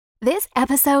This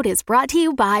episode is brought to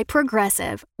you by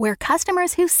Progressive, where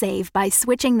customers who save by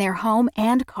switching their home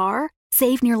and car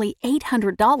save nearly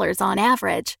 $800 on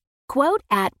average. Quote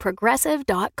at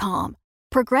Progressive.com.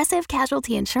 Progressive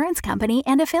Casualty Insurance Company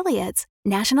and Affiliates.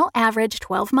 National average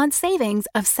 12-month savings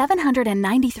of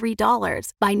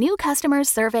 $793 by new customers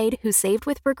surveyed who saved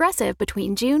with Progressive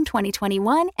between June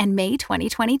 2021 and May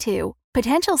 2022.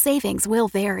 Potential savings will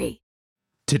vary.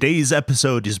 Today's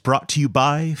episode is brought to you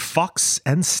by Fox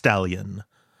and Stallion.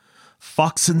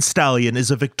 Fox and Stallion is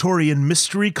a Victorian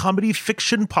mystery comedy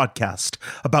fiction podcast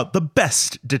about the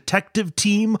best detective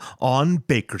team on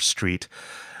Baker Street.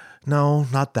 No,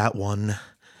 not that one.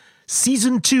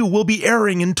 Season 2 will be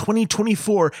airing in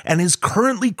 2024 and is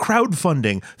currently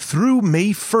crowdfunding through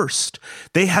May 1st.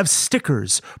 They have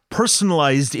stickers,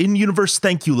 personalized in-universe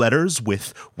thank you letters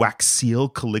with wax seal,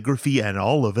 calligraphy, and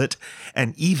all of it,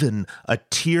 and even a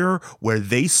tier where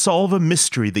they solve a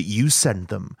mystery that you send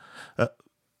them.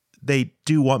 They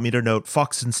do want me to note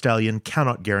Fox and Stallion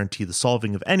cannot guarantee the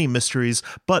solving of any mysteries,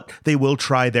 but they will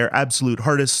try their absolute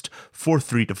hardest for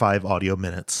 3 to 5 audio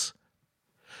minutes.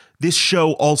 This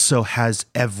show also has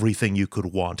everything you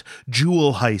could want: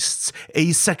 jewel heists,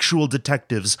 asexual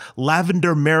detectives,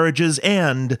 lavender marriages,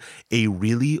 and a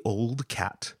really old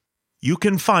cat. You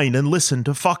can find and listen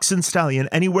to Fox and Stallion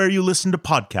anywhere you listen to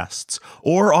podcasts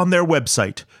or on their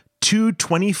website,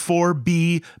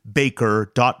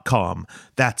 224bbaker.com.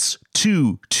 That's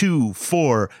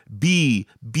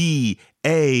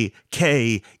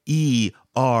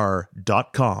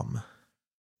 224bbaker.com.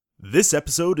 This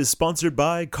episode is sponsored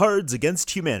by Cards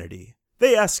Against Humanity.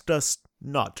 They asked us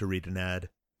not to read an ad.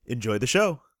 Enjoy the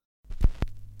show.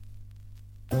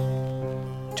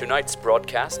 Tonight's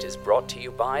broadcast is brought to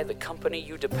you by the company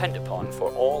you depend upon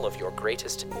for all of your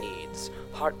greatest needs,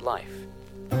 Heart Life.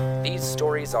 These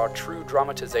stories are true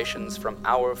dramatizations from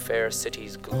our fair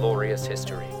city's glorious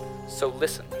history. So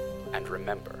listen and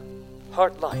remember,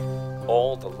 Heart Life,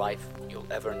 all the life you'll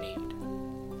ever need.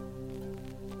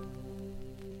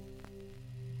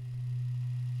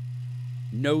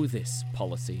 Know this,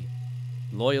 policy.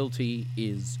 Loyalty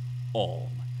is all.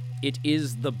 It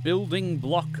is the building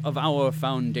block of our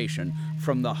foundation,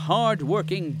 from the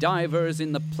hard-working divers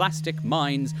in the plastic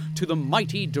mines to the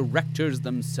mighty directors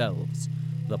themselves.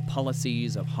 The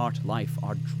policies of Heart Life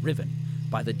are driven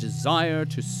by the desire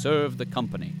to serve the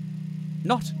company.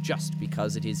 Not just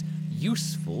because it is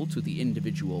useful to the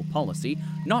individual policy,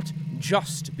 not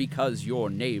just because your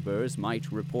neighbors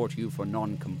might report you for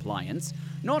non-compliance,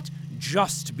 not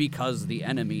just because the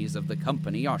enemies of the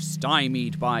company are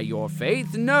stymied by your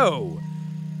faith. No!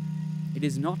 It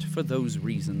is not for those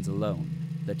reasons alone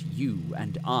that you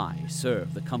and I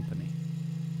serve the company.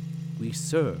 We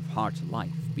serve Heart Life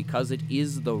because it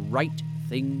is the right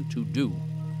thing to do.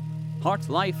 Heart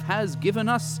Life has given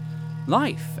us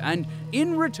life, and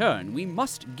in return we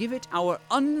must give it our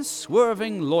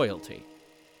unswerving loyalty.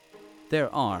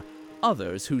 There are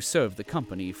others who serve the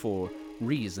company for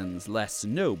reasons less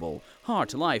noble.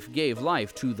 Heart Life gave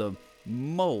life to the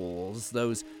moles,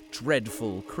 those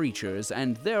dreadful creatures,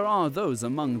 and there are those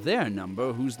among their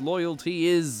number whose loyalty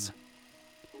is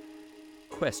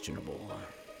questionable.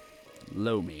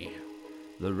 Lomi,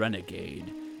 the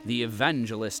renegade, the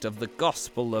evangelist of the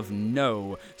gospel of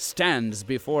no, stands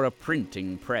before a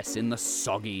printing press in the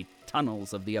soggy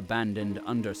tunnels of the abandoned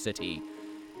Undercity.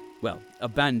 Well,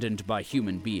 abandoned by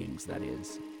human beings, that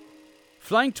is.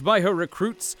 Flanked by her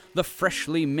recruits, the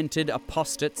freshly minted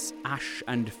apostates Ash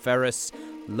and Ferris,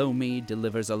 Lomi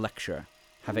delivers a lecture,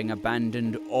 having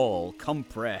abandoned all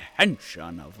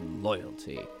comprehension of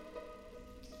loyalty.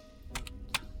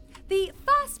 The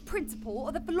first principle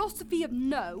of the philosophy of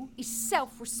no is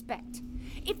self-respect.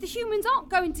 If the humans aren't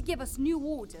going to give us new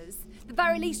orders, the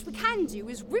very least we can do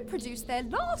is reproduce their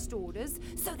last orders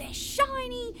so they're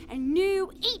shiny and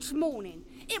new each morning.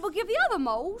 It will give the other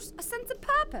moles a sense of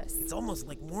purpose. It's almost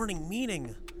like morning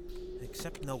meeting,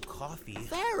 except no coffee.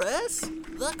 Ferris,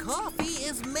 the coffee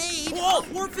is made. Whoa,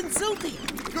 Orphan Silty!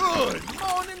 Good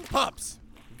morning, pups.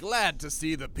 Glad to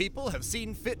see the people have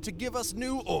seen fit to give us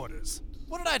new orders.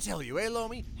 What did I tell you,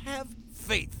 Lomi? Have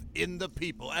faith in the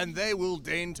people, and they will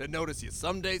deign to notice you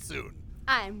someday soon.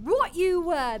 And right you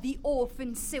were, the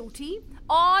Orphan Silty.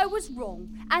 I was wrong,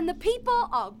 and the people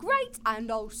are great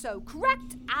and also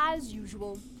correct as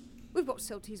usual. We've got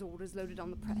Silty's orders loaded on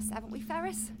the press, haven't we,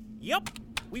 Ferris? Yup,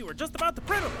 we were just about to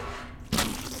print them.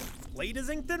 Plate is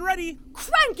inked and ready.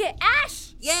 Crank it,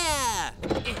 Ash! Yeah!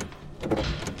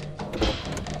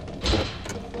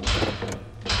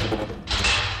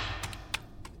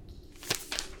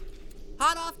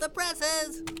 Hot off the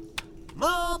presses!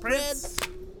 More prints!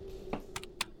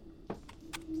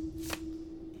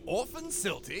 Orphan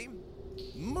Silty,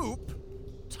 Moop,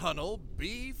 Tunnel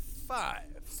B5.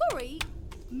 Sorry,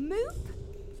 Moop?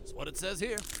 That's what it says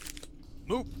here.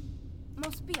 Moop.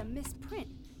 Must be a misprint.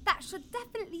 That should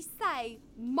definitely say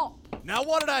mop. Now,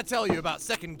 what did I tell you about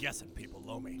second-guessing people,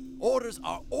 Lomi? Orders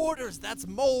are orders. That's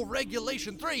Mole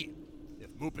Regulation 3. If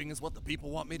mooping is what the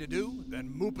people want me to do,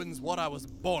 then mooping's what I was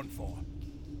born for.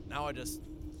 Now I just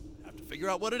have to figure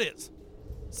out what it is.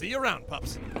 See you around,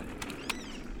 pups.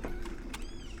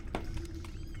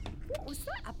 What was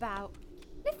that about?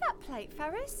 Lift that plate,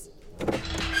 Ferris.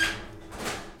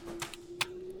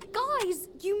 Guys,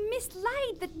 you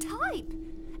mislaid the type.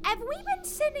 Have we been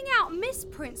sending out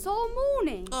misprints all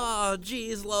morning? Oh,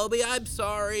 geez, Lomi, I'm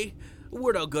sorry.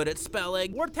 We're no good at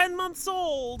spelling. We're 10 months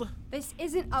old. This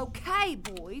isn't okay,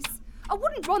 boys. I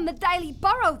wouldn't run the Daily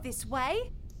Burrow this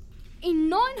way. In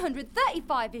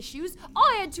 935 issues,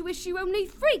 I had to issue only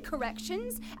 3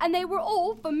 corrections, and they were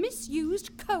all for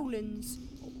misused colons.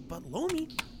 But Lomi,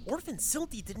 Orphan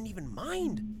Silty didn't even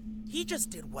mind. He just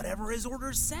did whatever his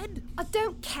orders said. I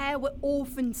don't care what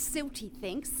Orphan Silty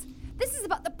thinks. This is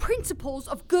about the principles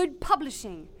of good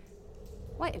publishing.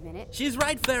 Wait a minute. She's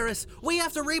right, Ferris. We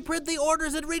have to reprint the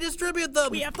orders and redistribute them.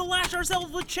 We have to lash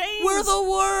ourselves with chains. We're the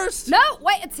worst. No,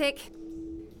 wait a tick.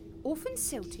 Orphan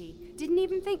Silty didn't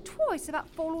even think twice about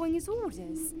following his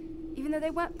orders, even though they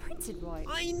weren't printed right.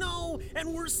 I know,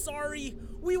 and we're sorry.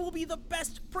 We will be the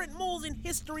best print moles in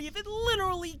history if it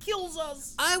literally kills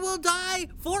us. I will die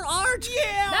for art.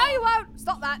 Yeah! No, you won't.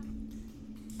 Stop that.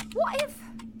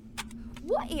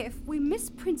 What if we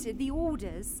misprinted the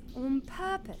orders on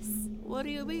purpose? What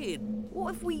do you mean?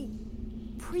 What if we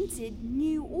printed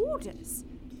new orders?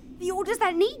 The orders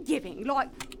that need giving,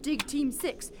 like dig Team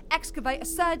 6, excavate a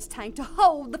surge tank to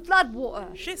hold the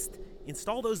floodwater. Schist,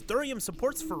 install those Durium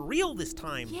supports for real this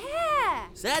time. Yeah!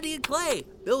 Sandy and Clay,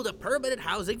 build a permanent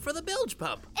housing for the bilge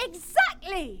pump.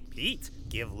 Exactly! Pete,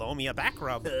 give Lomi a back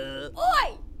rub.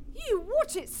 Oi! You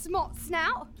watch it, smart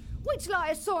snout! Wait till I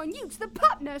assign you to the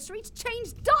pup nursery to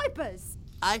change diapers!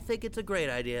 I think it's a great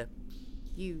idea.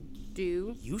 You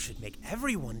do? You should make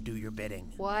everyone do your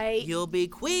bidding. Wait. You'll be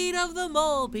queen of the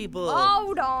mole people.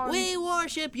 Hold on. We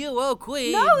worship you, oh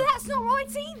queen. No, that's not right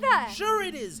either. Sure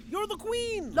it is. You're the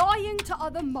queen. Lying to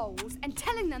other moles and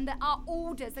telling them that our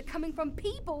orders are coming from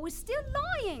people is still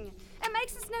lying. It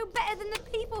makes us no better than the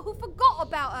people who forgot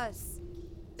about us.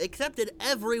 Except in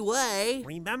every way.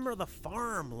 Remember the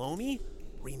farm, Lomi.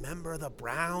 Remember the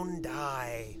brown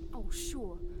dye. Oh,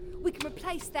 sure. We can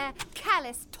replace their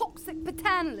callous, toxic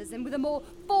paternalism with a more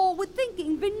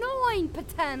forward-thinking, benign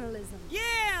paternalism.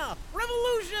 Yeah!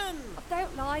 Revolution! I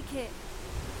don't like it.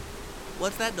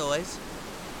 What's that noise?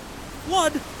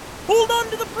 Flood! Hold on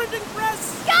to the printing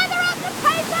press! Gather up the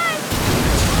papers!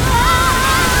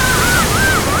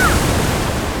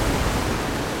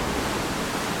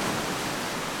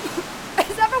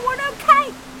 Is everyone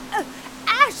okay?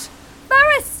 Ash!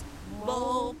 Ferris!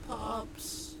 Mole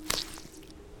pups.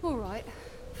 All right,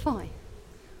 fine.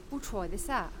 We'll try this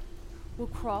out. We'll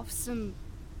craft some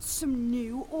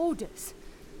new orders.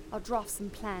 I'll draft some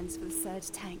plans for the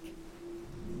surge tank.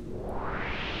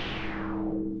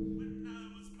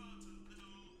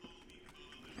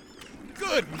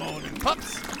 Good morning,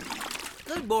 pups.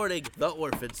 Good morning, the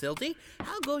Orphan Silty.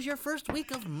 How goes your first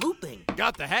week of mooping?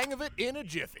 Got the hang of it in a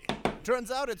jiffy. Turns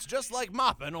out it's just like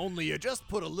mopping, only you just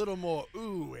put a little more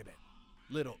ooh in it.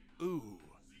 Little ooh.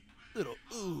 Little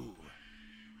ooh.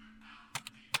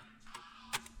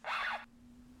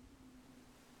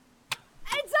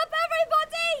 Heads up,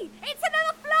 everybody! It's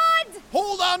another flood!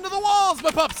 Hold on to the walls,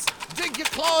 my pups! Dig your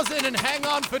claws in and hang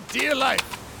on for dear life.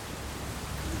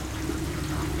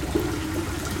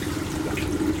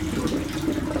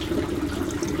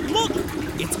 Look!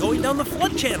 It's going down the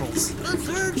flood channels. The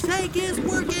surge tank is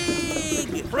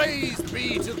working! Praise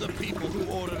be to the people who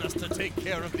ordered us to take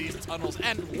care of these tunnels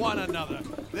and one another.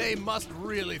 They must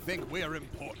really think we're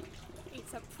important.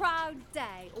 It's a proud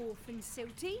day, Orphan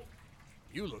Silty.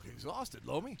 You look exhausted,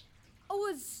 Lomi. I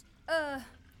was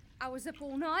up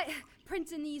all night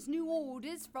printing these new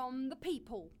orders from the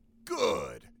people.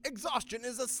 Good. Exhaustion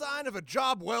is a sign of a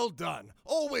job well done.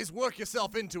 Always work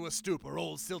yourself into a stupor,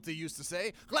 old Silty used to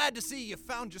say. Glad to see you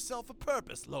found yourself a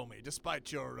purpose, Lomi,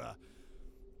 despite your,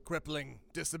 crippling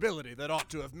disability that ought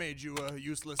to have made you a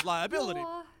useless liability.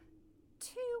 You're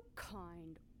too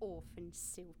kind, Orphan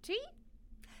Silty.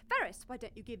 Ferris, why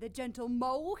don't you give the gentle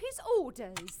mole his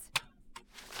orders?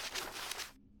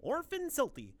 Orphan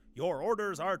Silty, your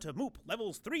orders are to moop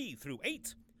levels 3 through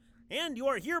 8. and you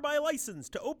are hereby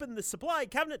licensed to open the supply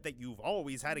cabinet that you've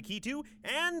always had a key to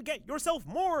and get yourself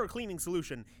more cleaning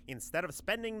solution instead of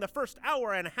spending the first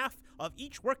hour and a half of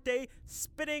each workday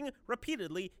spitting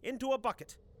repeatedly into a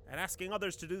bucket and asking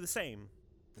others to do the same.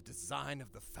 The design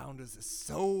of the founders is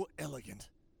so elegant.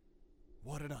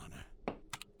 What an honor.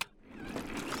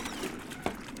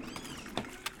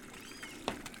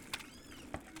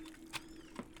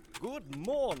 Good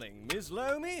morning, Miss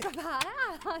Lomi. Pete,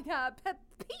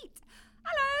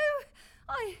 hello.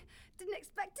 I didn't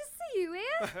expect to see you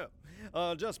here.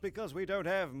 Just because we don't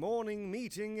have morning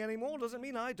meeting anymore doesn't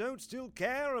mean I don't still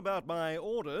care about my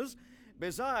orders.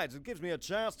 Besides, it gives me a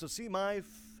chance to see my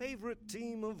favorite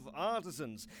team of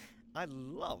artisans. I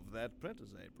love that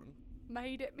printer's apron.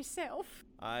 Made it myself.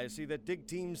 I see that Dig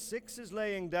Team 6 is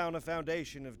laying down a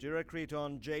foundation of Duracrete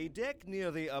on J-Deck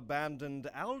near the abandoned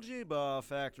algae bar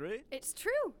factory. It's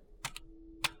true.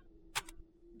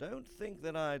 Don't think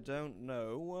that I don't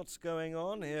know what's going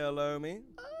on here, Lomi.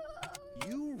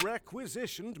 You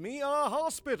requisitioned me a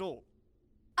hospital.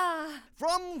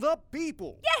 From the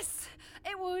people. Yes!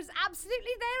 It was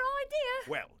absolutely their idea.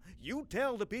 Well, you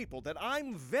tell the people that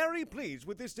I'm very pleased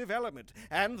with this development,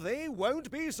 and they won't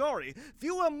be sorry.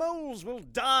 Fewer moles will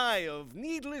die of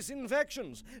needless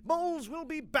infections. Moles will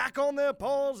be back on their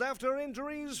paws after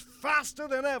injuries faster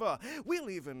than ever.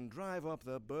 We'll even drive up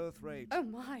the birth rate. Oh,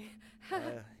 my.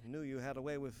 Knew you had a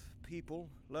way with people,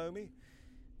 Lomi.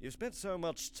 You've spent so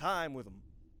much time with them.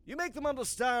 You make them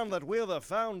understand that we're the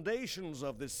foundations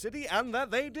of this city and that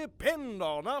they depend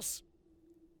on us.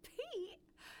 Pete,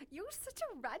 you're such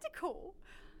a radical.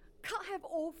 Can't have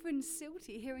orphan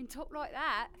Silty hearing talk like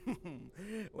that.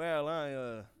 Well,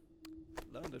 I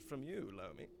learned it from you,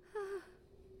 Lomi.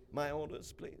 My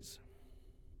orders, please.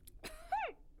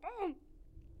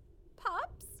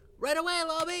 Pups? Right away,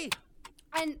 Lomi!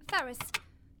 And Ferris,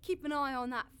 keep an eye on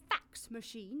that fax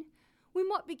machine. We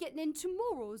might be getting into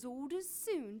Moral's orders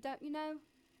soon, don't you know?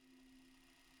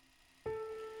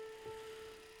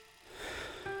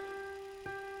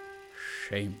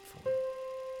 Shameful.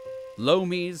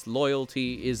 Lomi's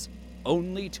loyalty is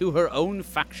only to her own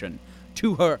faction,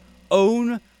 to her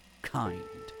own kind.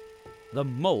 The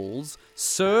moles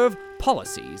serve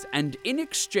policies, and in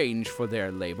exchange for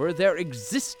their labor, their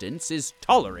existence is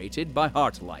tolerated by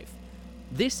Heartlife.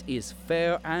 This is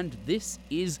fair, and this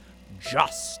is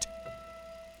just.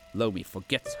 Lomi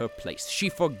forgets her place. She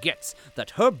forgets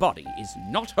that her body is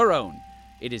not her own.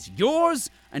 It is yours,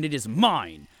 and it is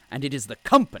mine, and it is the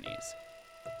company's.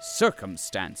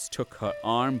 Circumstance took her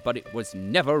arm, but it was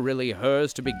never really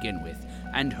hers to begin with,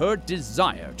 and her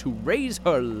desire to raise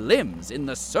her limbs in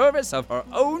the service of her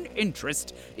own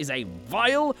interest is a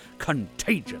vile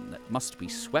contagion that must be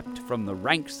swept from the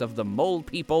ranks of the mole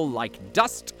people like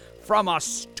dust from a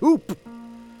stoop.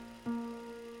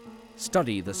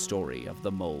 Study the story of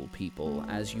the mole people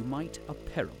as you might a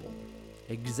parable.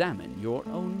 Examine your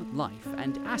own life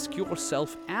and ask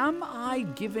yourself, am I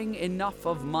giving enough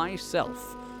of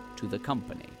myself to the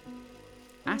company?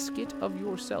 Ask it of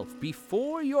yourself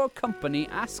before your company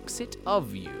asks it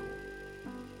of you.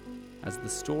 As the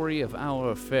story of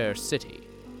our fair city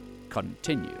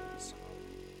continues.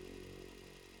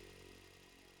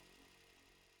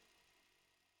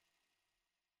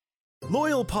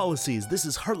 Loyal Policies, this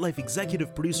is Heartlife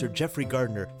executive producer Jeffrey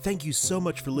Gardner. Thank you so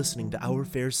much for listening to Our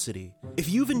Fair City. If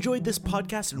you've enjoyed this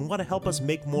podcast and want to help us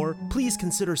make more, please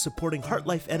consider supporting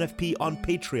Heartlife NFP on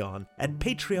Patreon at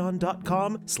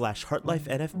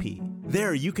patreon.com/HeartlifeNFP.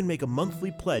 There you can make a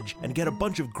monthly pledge and get a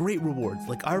bunch of great rewards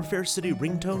like Our Fair City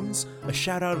ringtones, a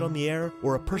shout out on the air,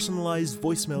 or a personalized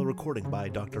voicemail recording by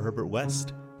Dr. Herbert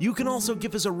West. You can also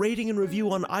give us a rating and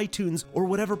review on iTunes or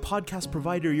whatever podcast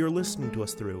provider you're listening to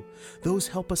us through. Those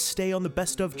help us stay on the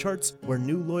best of charts where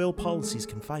new Loyal Policies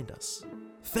can find us.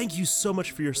 Thank you so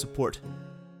much for your support.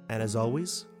 And as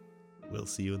always, we'll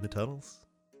see you in the tunnels.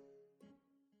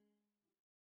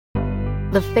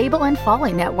 The Fable and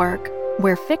Folly Network,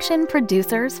 where fiction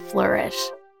producers flourish.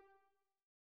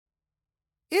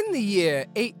 In the year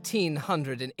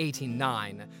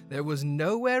 1889, there was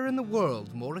nowhere in the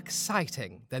world more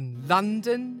exciting than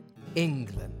London,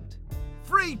 England.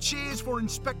 3 cheers for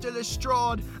Inspector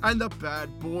Lestrade and the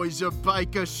bad boys of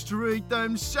Baker Street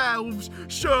themselves,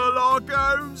 Sherlock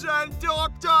Holmes and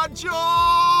Dr.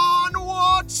 John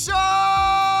Watson!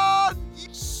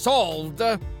 Solved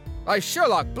by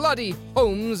Sherlock Bloody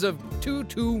Holmes of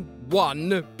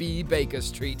 221 B Baker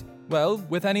Street. Well,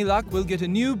 with any luck, we'll get a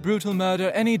new brutal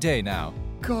murder any day now.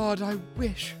 God, I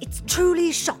wish. It's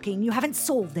truly shocking you haven't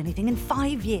solved anything in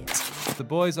 5 years. The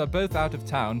boys are both out of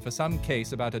town for some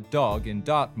case about a dog in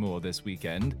Dartmoor this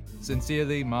weekend.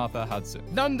 Sincerely, Martha Hudson.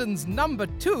 London's number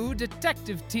 2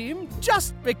 detective team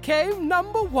just became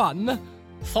number 1.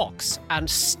 Fox and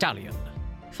Stallion.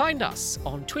 Find us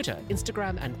on Twitter,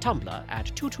 Instagram, and Tumblr at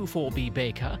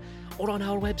 224bbaker or on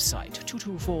our website,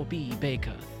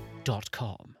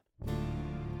 224bbaker.com.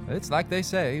 It's like they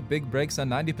say, big breaks are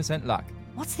 90% luck.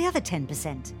 What's the other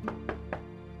 10%?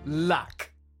 Luck.